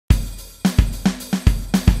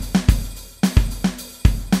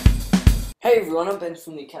Hey everyone, I'm Ben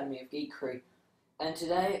from the Academy of Geekery, and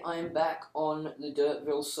today I am back on the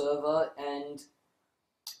DirtVille server, and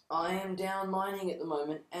I am down mining at the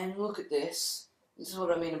moment, and look at this. This is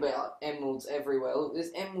what I mean about emeralds everywhere. Look,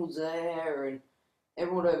 there's emeralds there, and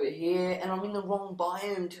emerald over here, and I'm in the wrong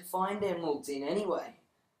biome to find emeralds in anyway.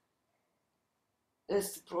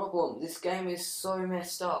 That's the problem. This game is so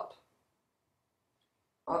messed up.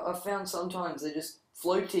 I found sometimes they're just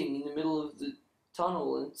floating in the middle of the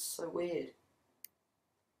tunnel, and it's so weird.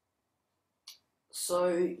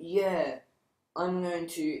 So yeah, I'm going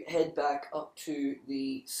to head back up to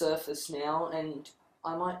the surface now, and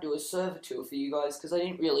I might do a server tour for you guys because I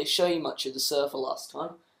didn't really show you much of the server last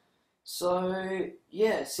time. So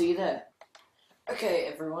yeah, see you there. Okay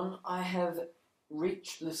everyone, I have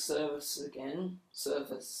reached the surface again.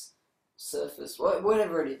 Surface,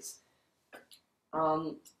 whatever it is.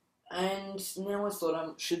 And now I thought I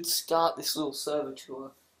should start this little server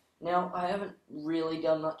tour. Now, I haven't really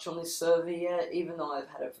done much on this server yet, even though I've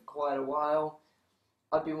had it for quite a while.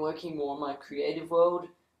 I've been working more on my creative world.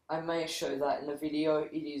 I may show that in a video.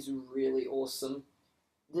 It is really awesome.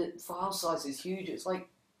 The file size is huge. It's like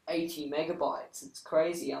 80 megabytes. It's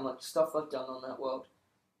crazy how much stuff I've done on that world.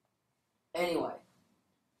 Anyway,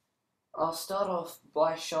 I'll start off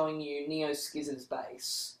by showing you Neo Skizza's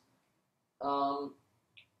base.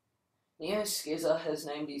 Neo Skizza has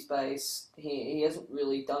named his base. He hasn't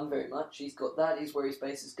really done very much. He's got that is where his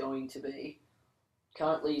base is going to be.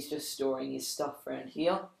 Currently he's just storing his stuff around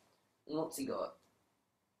here. And what's he got?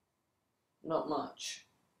 Not much.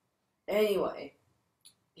 Anyway,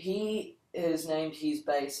 he has named his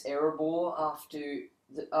base Erebor after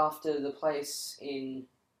the place in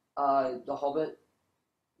The Hobbit,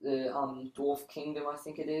 the Dwarf Kingdom, I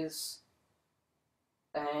think it is.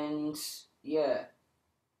 And yeah.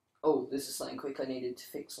 Oh, this is something quick I needed to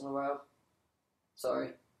fix on the rail. Sorry.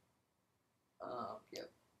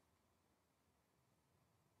 Yep.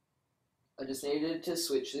 I just needed to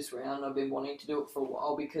switch this round. I've been wanting to do it for a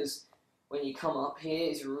while because when you come up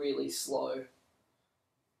here, it's really slow.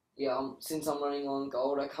 Yeah, since I'm running on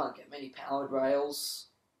gold, I can't get many powered rails.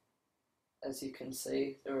 As you can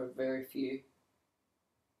see, there are very few.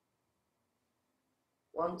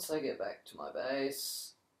 Once I get back to my base...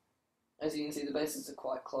 As you can see, the bases are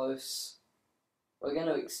quite close. We're going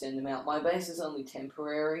to extend them out. My base is only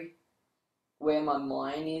temporary. Where my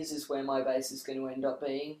mine is where my base is going to end up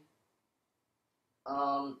being.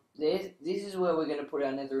 This is where we're going to put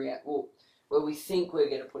our nether reactor. Well, where we think we're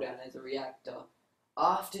going to put our nether reactor.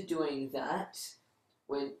 After doing that,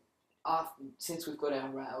 since we've got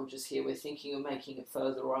our rail just here, we're thinking of making it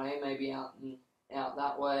further away, maybe out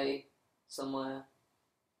that way somewhere.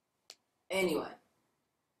 Anyway.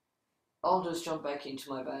 I'll just jump back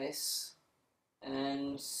into my base,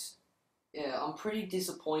 and yeah, I'm pretty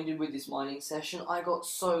disappointed with this mining session. I got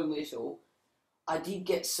so little. I did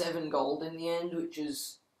get 7 gold in the end, which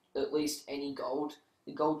is at least any gold.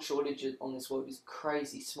 The gold shortage on this world is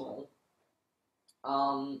crazy small.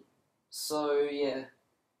 So yeah,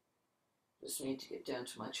 just need to get down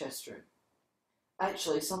to my chest room.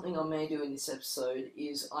 Actually, something I may do in this episode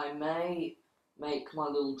is I may make my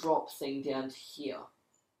little drop thing down to here.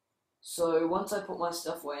 So once I put my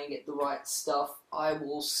stuff away and get the right stuff, I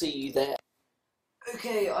will see you there.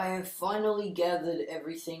 Okay, I have finally gathered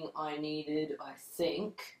everything I needed, I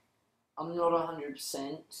think. I'm not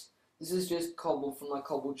 100%. This is just cobble from my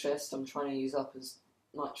cobble chest. I'm trying to use up as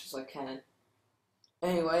much as I can.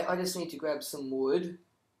 Anyway, I just need to grab some wood.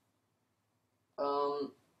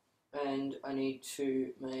 And I need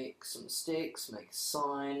to make some sticks, make a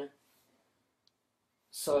sign.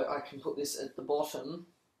 So I can put this at the bottom.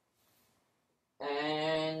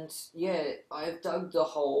 And yeah, I've dug the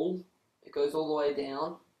hole. It goes all the way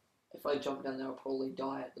down. If I jump down there, I'll probably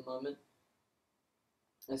die at the moment.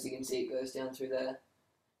 As you can see, it goes down through there.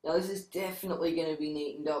 Now this is definitely going to be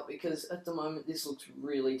neatened up because at the moment this looks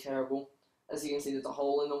really terrible. As you can see, there's a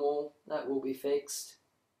hole in the wall. That will be fixed.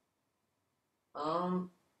 I'm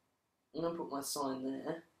going to put my sign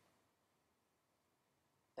there.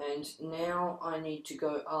 And now I need to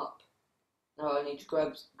go up. No, I need to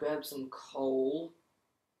grab some coal.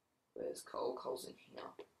 Where's coal? Coal's in here.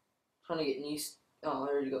 I'm trying to get used. Oh, I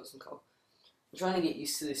already got some coal. I'm trying to get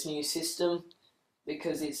used to this new system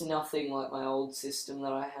because it's nothing like my old system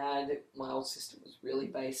that I had. My old system was really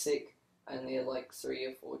basic. I only had like 3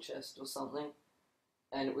 or 4 chests or something,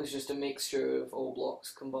 and it was just a mixture of all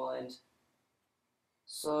blocks combined.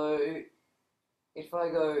 So if I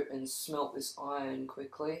go and smelt this iron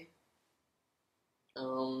quickly,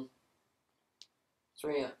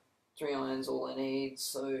 3 iron's all I need,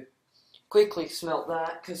 so quickly smelt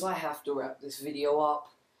that, because I have to wrap this video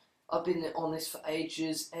up. I've been on this for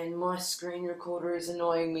ages, and my screen recorder is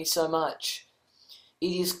annoying me so much.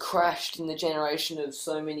 It is crashed in the generation of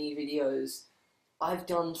so many videos. I've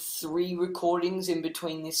done 3 recordings in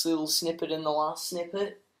between this little snippet and the last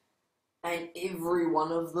snippet, and every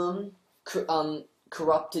one of them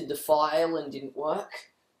corrupted the file and didn't work.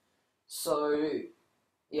 So,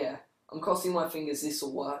 yeah, I'm crossing my fingers this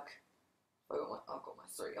will work. I've got my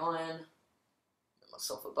 3 iron, get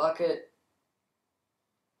myself a bucket.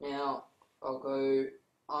 Now, I'll go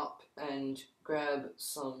up and grab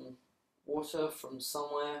some water from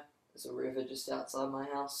somewhere. There's a river just outside my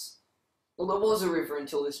house. Well, there was a river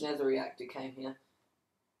until this nether reactor came here.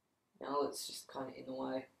 Now it's just kind of in the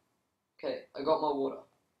way. Okay, I got my water.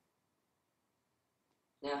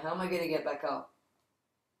 Now, how am I going to get back up?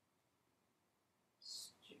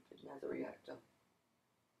 Stupid nether reactor.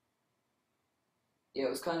 Yeah, it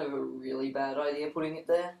was kind of a really bad idea putting it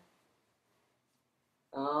there.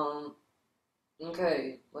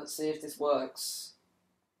 Okay, let's see if this works.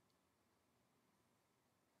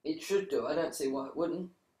 It should do, I don't see why it wouldn't.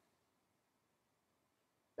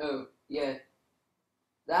 Oh, yeah.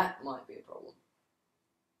 That might be a problem.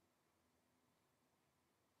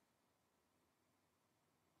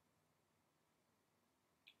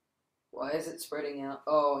 Why is it spreading out?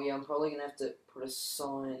 Oh, yeah, I'm probably going to have to put a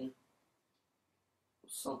sign or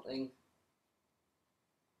something.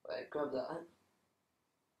 Wait, grab that.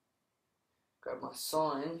 Grab my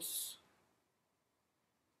signs.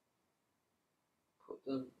 Put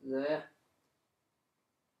them there.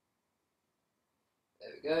 There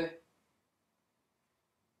we go.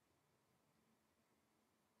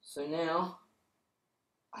 So now,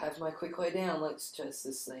 I have my quick way down. Let's test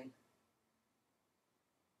this thing.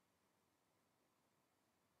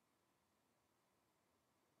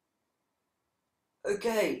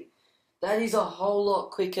 Okay, that is a whole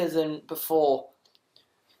lot quicker than before.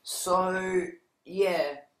 So,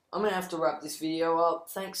 yeah, I'm going to have to wrap this video up.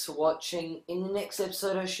 Thanks for watching. In the next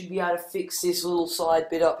episode, I should be able to fix this little side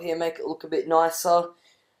bit up here, make it look a bit nicer.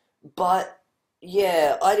 But,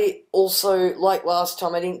 yeah, I did also, like last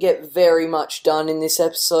time, I didn't get very much done in this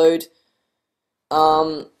episode.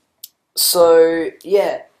 So,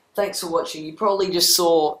 yeah, thanks for watching. You probably just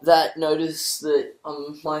saw that, notice that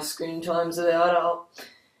my screen time's about up.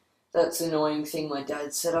 That's an annoying thing my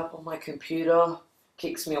dad set up on my computer.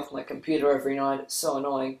 Kicks me off my computer every night. It's so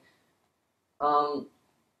annoying.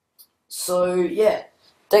 So, yeah.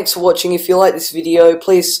 Thanks for watching. If you like this video,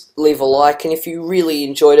 please leave a like. And if you really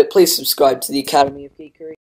enjoyed it, please subscribe to the Academy of Geekery.